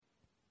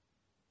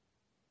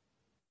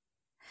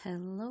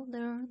Hello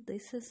there,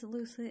 this is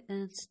Lucy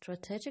and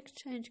Strategic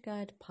Change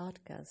Guide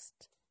podcast.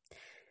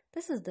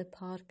 This is the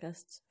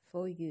podcast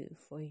for you,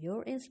 for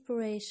your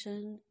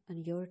inspiration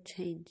and your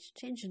change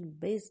in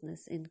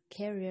business, in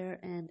career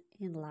and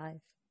in life.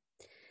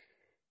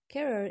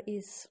 Career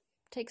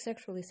takes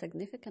actually a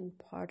significant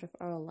part of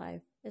our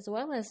life, as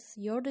well as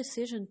your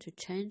decision to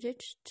change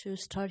it, to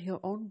start your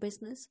own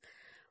business,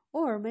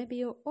 or maybe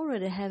you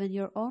already have in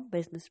your own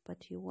business,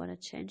 but you want to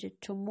change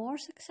it to more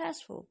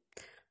successful.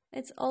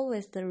 It's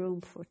always the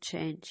room for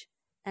change,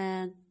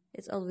 and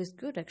it's always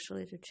good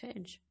actually to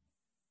change.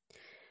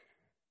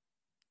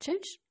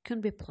 Change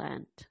can be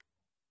planned.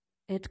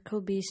 It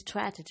could be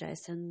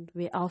strategized, and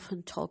we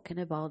often talking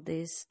about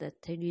this,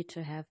 that they need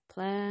to have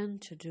plan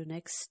to do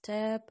next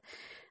step,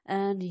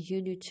 and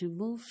you need to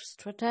move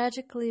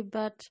strategically,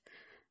 but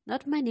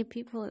not many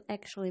people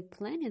actually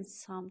planning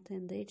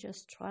something. They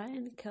just try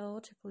and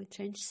chaotically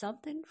change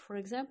something. For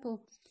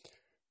example,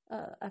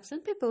 I've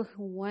seen people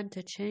who want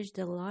to change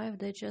their life,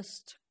 they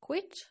just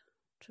quit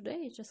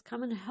today, just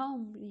coming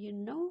home,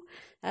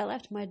 I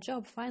left my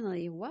job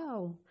finally,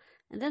 wow.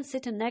 And then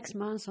sitting next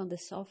month on the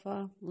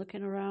sofa,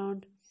 looking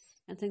around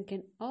and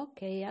thinking,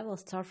 okay, I will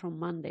start from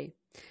Monday.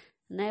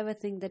 Never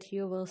think that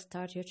you will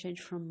start your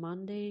change from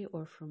Monday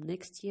or from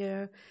next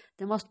year.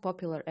 The most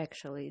popular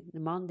actually, the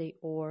Monday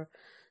or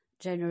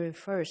January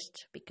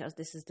 1st, because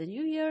this is the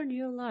new year,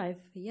 new life.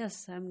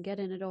 Yes, I'm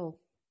getting it all.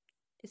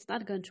 It's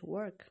not going to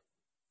work.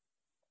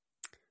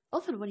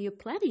 Often when you're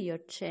planning your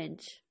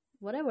change,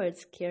 whatever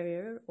it's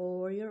career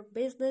or your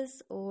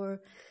business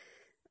or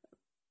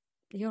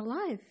your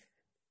life,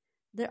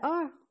 there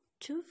are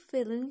two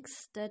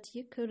feelings that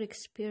you could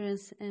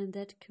experience and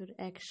that could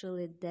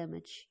actually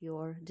damage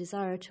your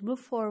desire to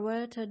move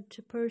forward and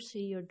to pursue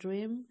your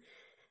dream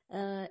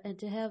and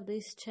to have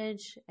this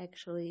change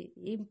actually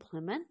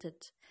implemented.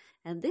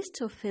 And these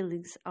two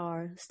feelings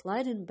are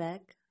sliding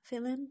back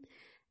feeling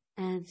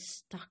and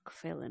stuck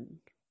feeling.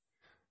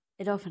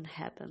 It often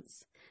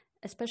happens,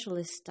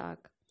 especially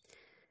stuck.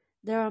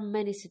 There are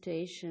many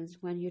situations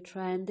when you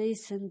try and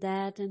this and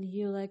that and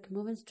you like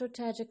moving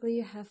strategically,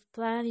 you have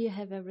planned, you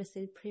have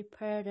everything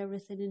prepared,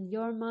 everything in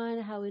your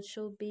mind, how it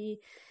should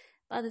be,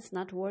 but it's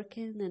not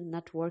working and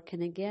not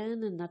working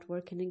again and not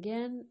working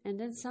again. And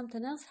then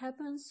something else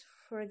happens.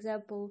 For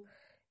example,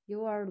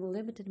 you are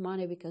limited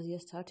money because you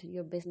started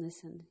your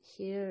business and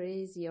here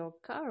is your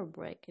car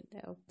breaking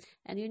down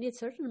and you need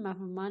certain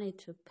amount of money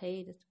to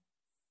pay it.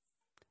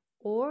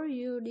 Or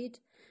you need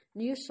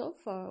new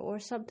sofa or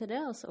something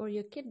else, or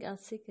your kid got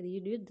sick and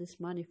you need this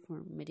money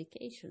for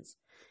medications.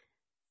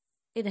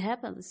 It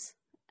happens,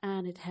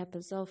 and it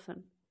happens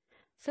often.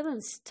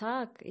 Feeling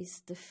stuck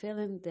is the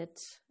feeling that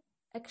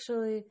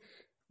actually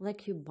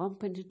like you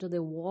bump into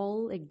the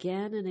wall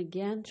again and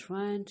again,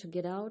 trying to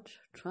get out,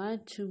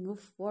 trying to move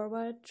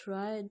forward,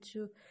 trying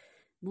to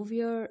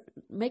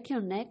make your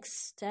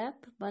next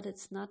step, but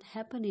it's not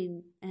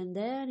happening. And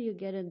then you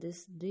get in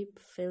this deep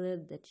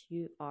feeling that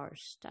you are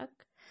stuck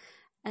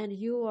and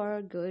you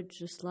are going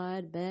to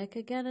slide back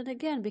again and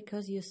again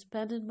because you're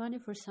spending money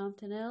for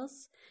something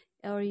else,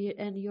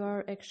 and you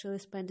are actually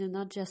spending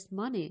not just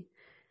money.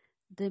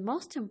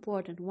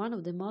 One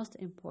of the most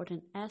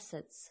important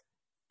assets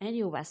any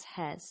of us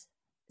has,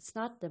 it's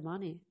not the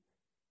money,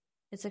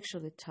 it's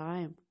actually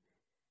time.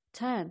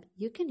 Time,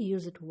 you can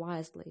use it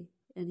wisely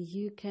and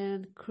you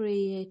can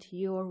create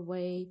your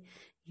way,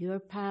 your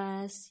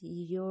path,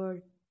 your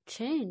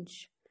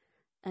change,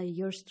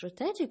 your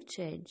strategic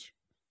change.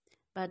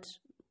 But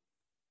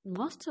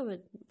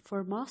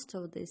for most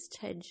of this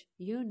change,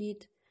 you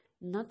need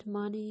not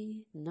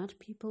money, not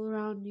people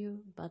around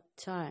you, but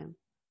time.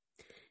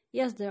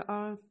 Yes, there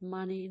are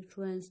money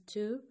influence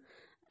too,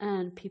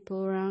 and people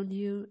around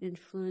you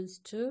influence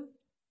too,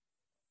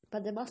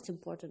 but the most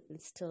important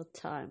is still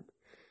time.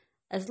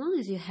 As long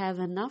as you have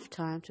enough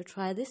time to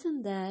try this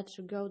and that,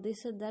 to go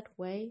this and that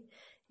way,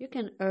 you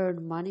can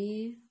earn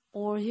money,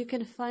 or you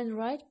can find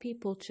right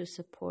people to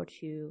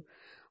support you,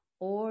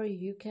 or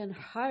you can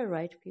hire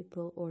right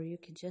people, or you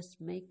can just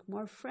make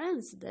more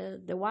friends,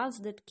 the ones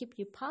that keep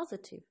you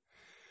positive.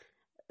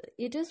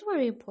 It is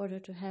very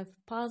important to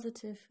have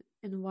positive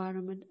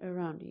environment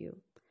around you.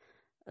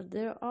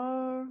 There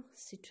are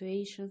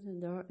situations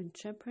and there are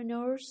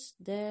entrepreneurs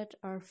that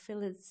are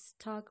feeling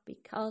stuck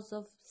because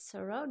of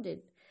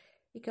surrounding,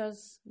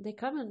 because they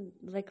come in,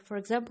 like for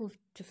example,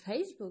 to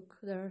Facebook.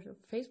 There are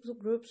Facebook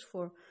groups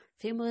for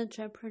female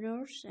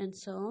entrepreneurs and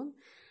so on.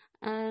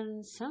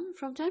 And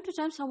from time to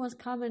time, someone's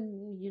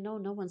coming,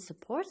 no one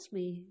supports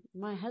me.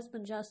 My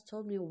husband just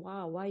told me,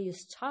 wow, why you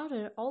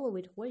started all of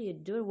it? What are you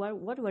doing?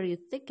 What were you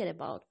thinking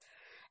about?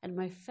 And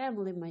my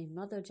family, my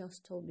mother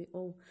just told me,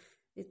 oh,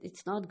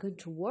 it's not going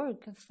to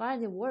work.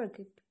 Find a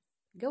work.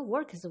 Go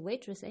work as a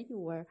waitress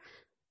anywhere.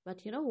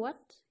 But you know what?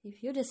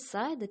 If you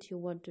decide that you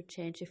want to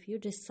change, if you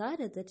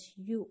decided that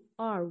you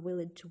are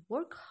willing to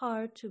work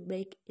hard to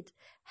make it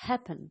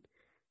happen,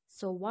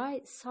 so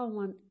why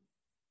someone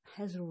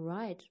has a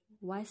right?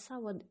 Why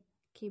someone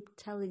keep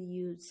telling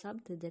you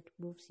something that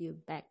moves you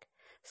back,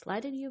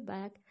 sliding you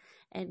back,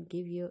 and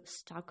give you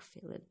stuck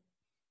feeling?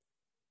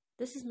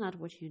 This is not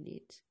what you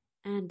need.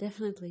 And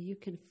definitely you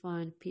can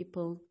find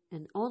people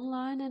in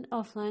online and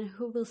offline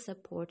who will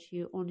support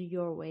you on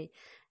your way,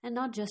 and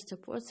not just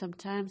support,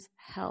 sometimes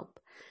help.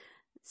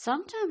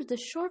 Sometimes the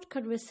short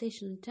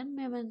conversation, 10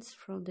 minutes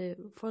for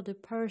the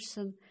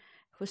person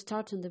who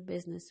started the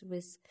business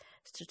with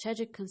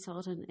strategic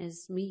consultant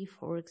is me,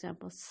 for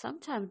example.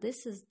 Sometimes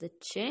this is the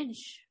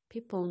change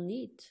people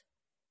need.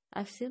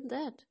 I've seen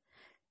that.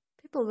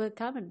 People were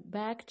coming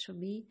back to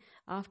me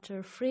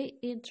after free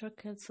intro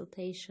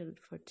consultation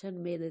for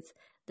 10 minutes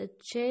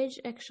that changed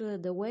actually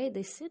the way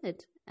they see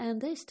it. And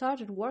they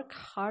started work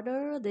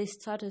harder, they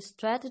started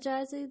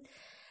strategizing,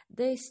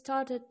 they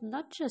started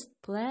not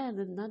just plan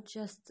and not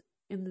just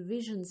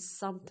envision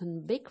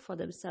something big for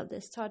themselves. They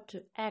start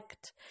to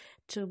act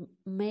to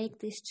make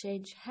this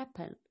change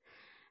happen.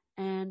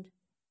 And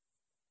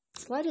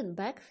sliding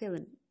back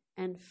feeling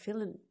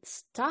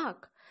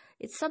stuck,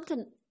 it's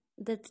something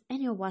that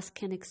any of us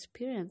can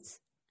experience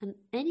in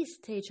any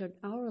stage of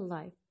our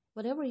life.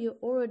 Whatever you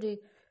already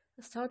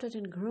started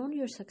and grown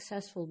your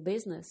successful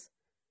business,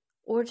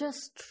 or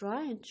just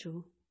trying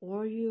to,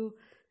 or you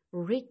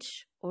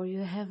rich, or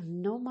you have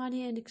no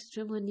money and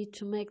extremely need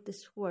to make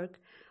this work,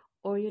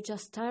 or you're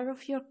just tired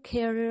of your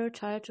career,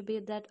 tired to be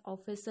at that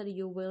office and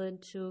you're willing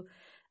to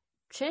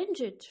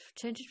change it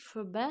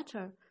for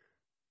better.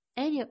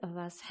 Any of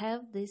us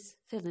have this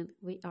feeling.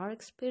 We are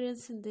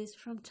experiencing this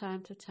from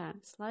time to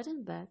time,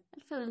 sliding back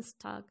and feeling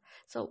stuck.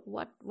 So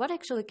what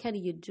actually can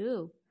you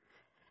do?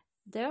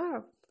 There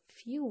are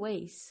few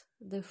ways.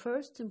 The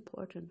first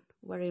important,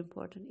 very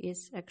important,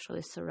 is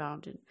actually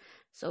surrounding.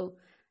 So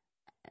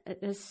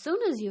as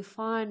soon as you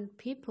find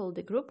people,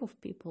 the group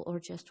of people, or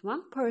just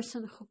one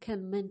person who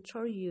can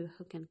mentor you,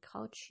 who can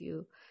coach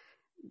you,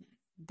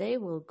 they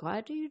will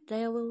guide you,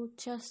 they will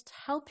just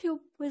help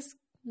you with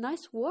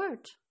nice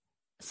word.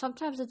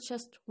 Sometimes it's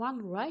just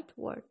one right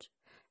word,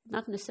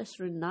 not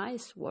necessarily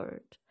nice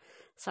word.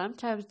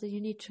 Sometimes you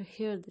need to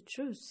hear the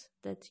truth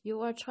that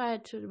you are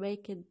trying to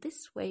make it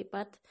this way,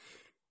 but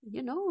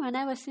I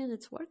never seen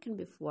it's working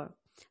before.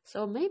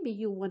 So maybe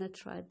you want to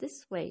try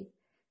this way,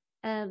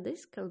 and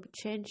this can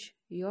change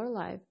your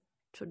life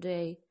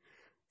today.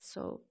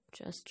 So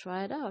just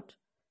try it out.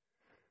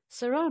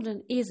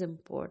 Surrounding is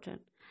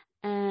important.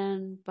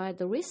 And by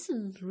the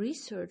recent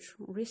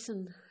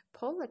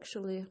poll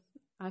actually,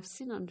 I've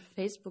seen on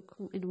Facebook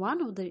in one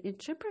of the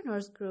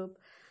entrepreneurs group,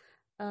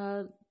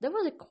 there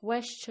was a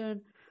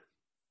question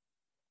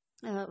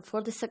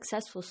for the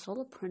successful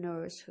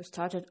solopreneurs who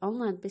started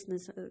online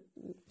business.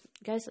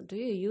 Guys, do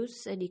you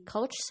use any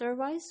coach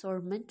service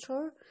or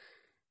mentor?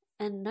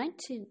 And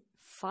 95%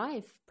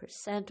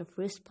 of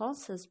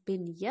responses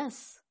been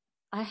yes.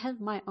 I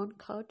have my own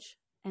coach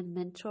and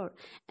mentor.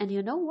 And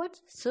you know what?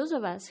 Those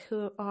of us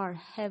who are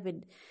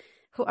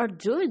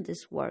doing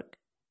this work,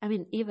 I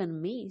mean,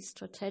 even me,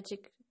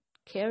 strategic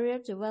career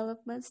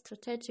development,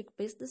 strategic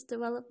business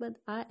development,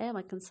 I am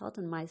a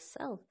consultant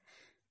myself.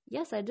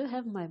 Yes, I do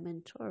have my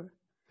mentor.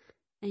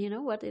 And you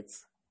know what? It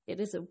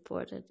is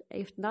important.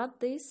 If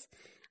not this,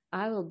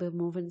 I will be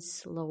moving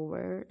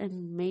slower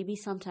and maybe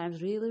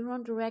sometimes really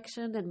wrong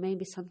direction and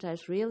maybe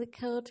sometimes really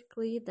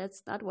chaotically.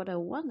 That's not what I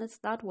want.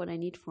 That's not what I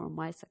need for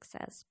my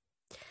success.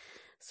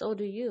 So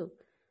do you.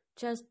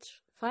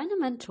 Just find a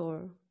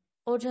mentor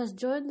or just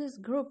join these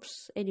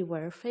groups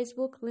anywhere.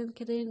 Facebook,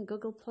 LinkedIn,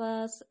 Google+,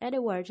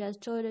 anywhere. Just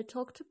join and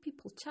talk to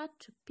people, chat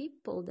to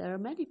people. There are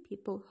many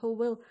people who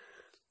will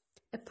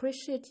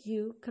appreciate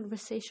you,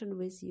 conversation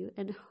with you,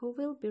 and who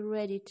will be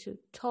ready to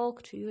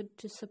talk to you,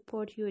 to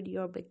support you in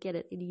your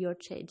beginning, in your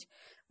change.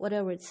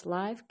 Whatever it's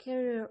life,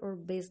 career, or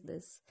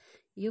business,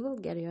 you will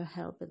get your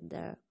help in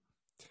there.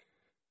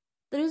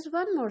 There is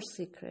one more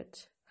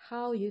secret.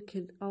 How you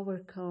can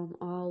overcome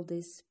all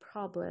these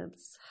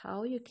problems,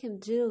 how you can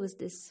deal with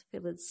this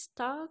feeling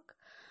stuck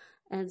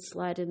and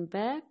sliding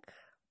back.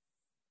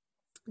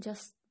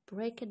 Just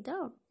break it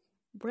down.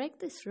 Break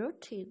this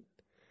routine.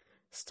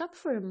 Stop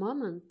for a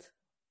moment.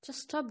 Just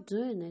stop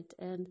doing it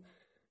and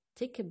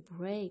take a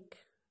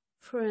break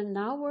for an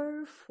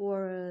hour,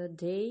 for a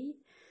day,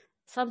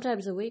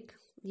 sometimes a week.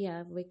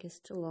 Yeah, a week is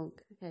too long.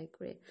 I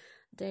agree.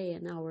 Day,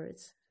 an hour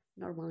is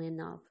normally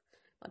enough.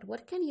 But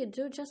what can you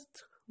do?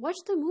 Just watch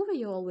the movie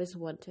you always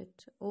wanted,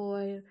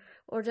 or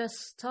just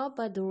stop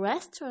by the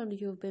restaurant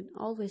you've been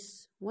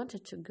always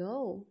wanted to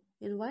go.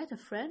 Invite a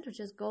friend or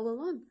just go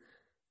alone.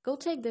 Go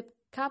take the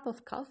cup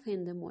of coffee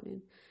in the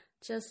morning.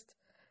 Just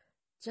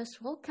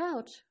walk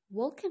out,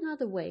 walk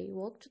another way,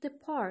 walk to the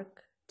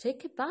park,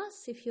 take a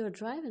bus if you're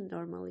driving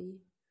normally,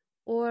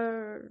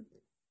 or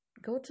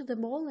go to the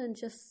mall and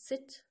just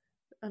sit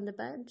on the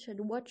bench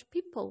and watch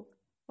people.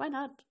 Why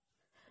not?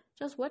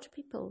 Just watch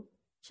people.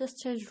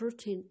 Just change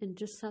routine and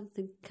do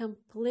something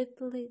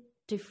completely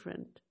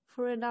different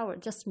for an hour.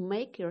 Just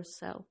make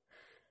yourself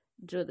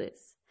do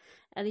this.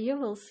 And you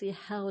will see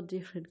how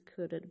different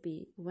could it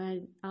be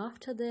when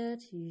after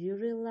that you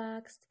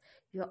relaxed,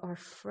 you are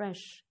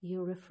fresh,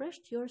 you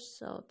refreshed your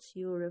thoughts,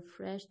 you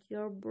refreshed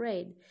your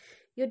brain,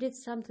 You did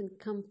something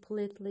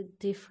completely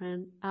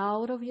different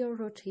out of your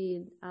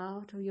routine,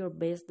 out of your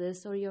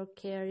business or your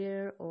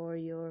career or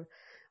your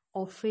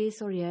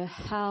office or your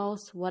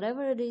house,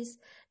 whatever it is,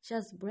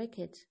 just break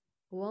it,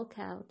 walk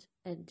out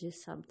and do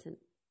something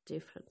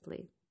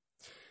differently.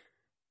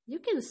 You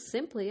can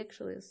simply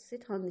actually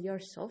sit on your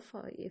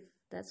sofa if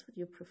that's what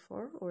you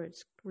prefer, or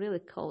it's really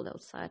cold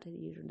outside and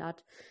you're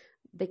not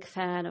big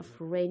fan of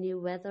rainy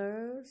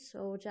weather,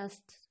 so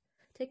just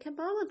take a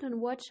moment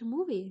and watch a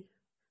movie.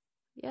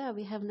 Yeah,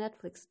 we have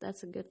Netflix.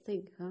 That's a good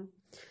thing, huh?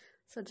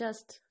 So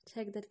just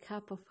take that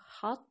cup of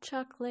hot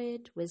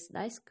chocolate with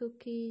nice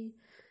cookie,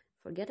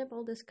 forget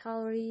about these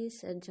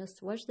calories, and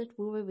just watch that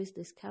movie with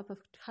this cup of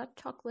hot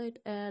chocolate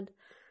and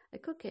a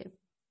cookie.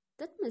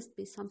 That must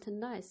be something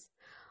nice.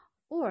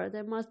 Or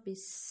there must be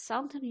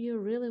something you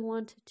really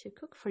wanted to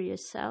cook for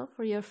yourself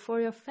or for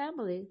your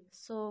family.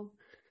 So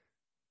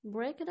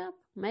break it up,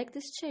 make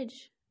this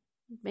change,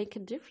 make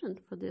it different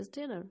for this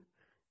dinner.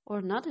 Or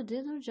not a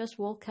dinner, just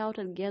walk out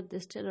and get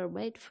this dinner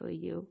made for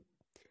you.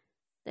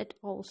 That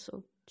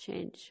also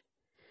change.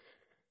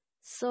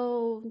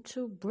 So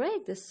to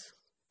break this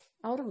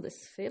out of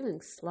this feeling,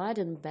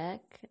 sliding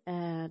back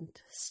and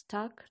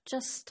stuck,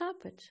 just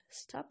stop it.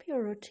 Stop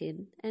your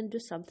routine and do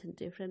something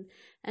different.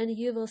 And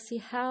you will see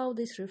how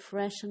this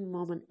refreshing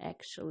moment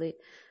actually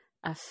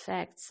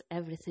affects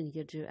everything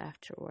you do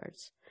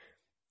afterwards.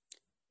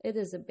 It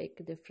is a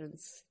big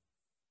difference.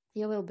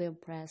 You will be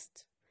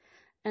impressed.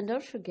 And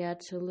don't forget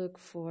to look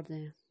for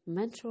the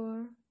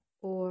mentor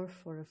or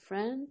for a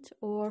friend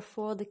or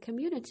for the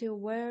community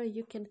where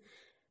you can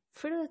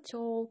freely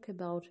talk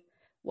about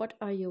what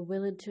are you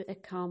willing to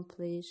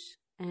accomplish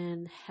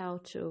and how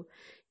to.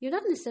 You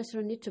don't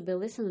necessarily need to be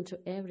listening to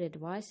every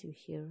advice you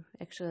hear.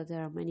 Actually,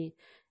 there are many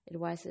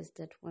advices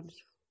that won't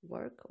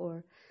work,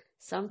 or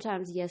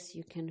sometimes, yes,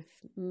 you can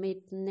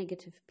meet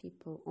negative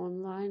people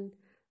online.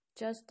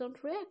 Just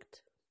don't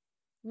react.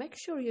 Make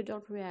sure you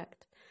don't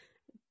react.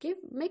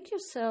 Make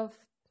yourself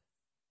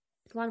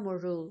one more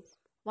rule,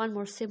 one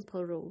more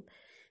simple rule.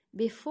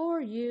 Before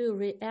you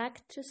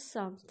react to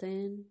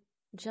something,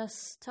 just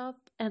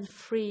stop and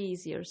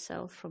freeze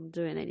yourself from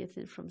doing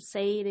anything, from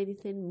saying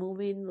anything,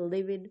 moving,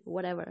 living,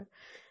 whatever.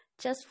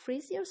 Just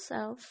freeze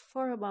yourself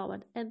for a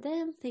moment and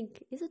then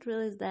think, is it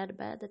really that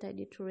bad that I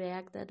need to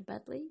react that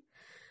badly?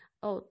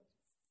 Oh,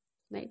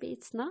 maybe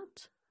it's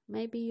not.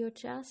 Maybe you're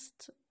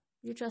just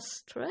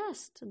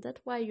stressed, and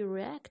that's why you're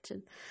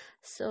reacting.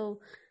 So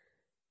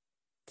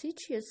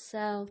teach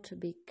yourself to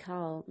be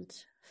calm.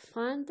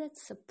 Find that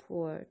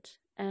support,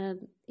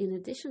 and in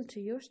addition to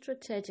your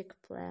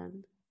strategic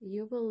plan,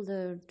 you will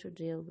learn to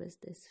deal with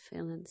this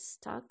feeling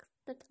stuck,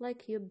 that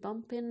like you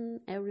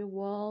bumping every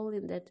wall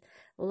in that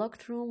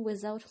locked room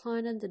without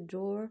finding the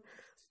door.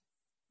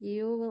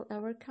 You will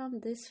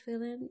overcome this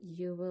feeling.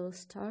 You will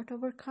start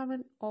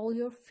overcoming all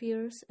your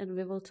fears, and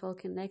we will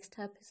talk in next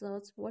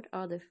episodes what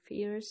are the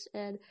fears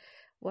and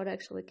what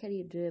actually can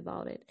you do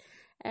about it.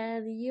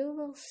 And you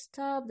will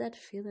stop that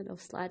feeling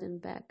of sliding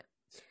back.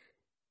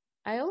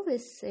 I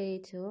always say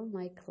to all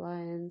my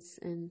clients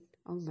and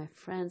all my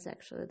friends,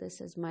 actually,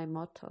 this is my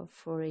motto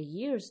for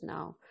years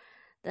now,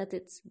 that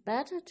it's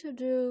better to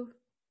do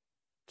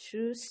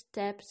 2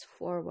 steps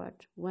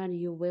forward when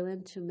you're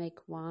willing to make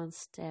 1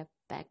 step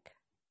back.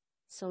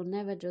 So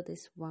never do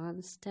this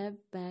 1 step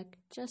back,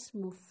 just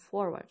move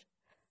forward,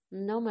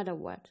 no matter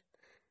what.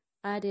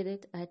 I did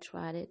it, I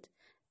tried it,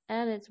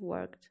 and it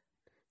worked.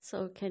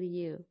 So can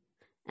you,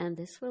 and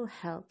this will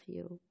help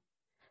you.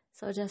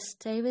 So just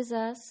stay with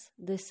us.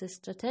 This is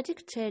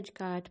Strategic Change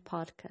Guide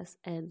podcast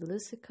and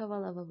Lucy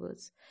Kovalova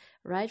Woods,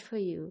 right for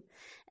you.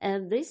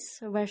 And this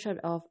version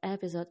of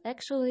episode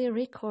actually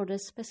recorded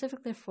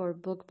specifically for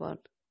BookBond.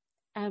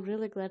 I'm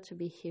really glad to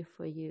be here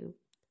for you.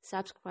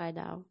 Subscribe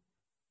now.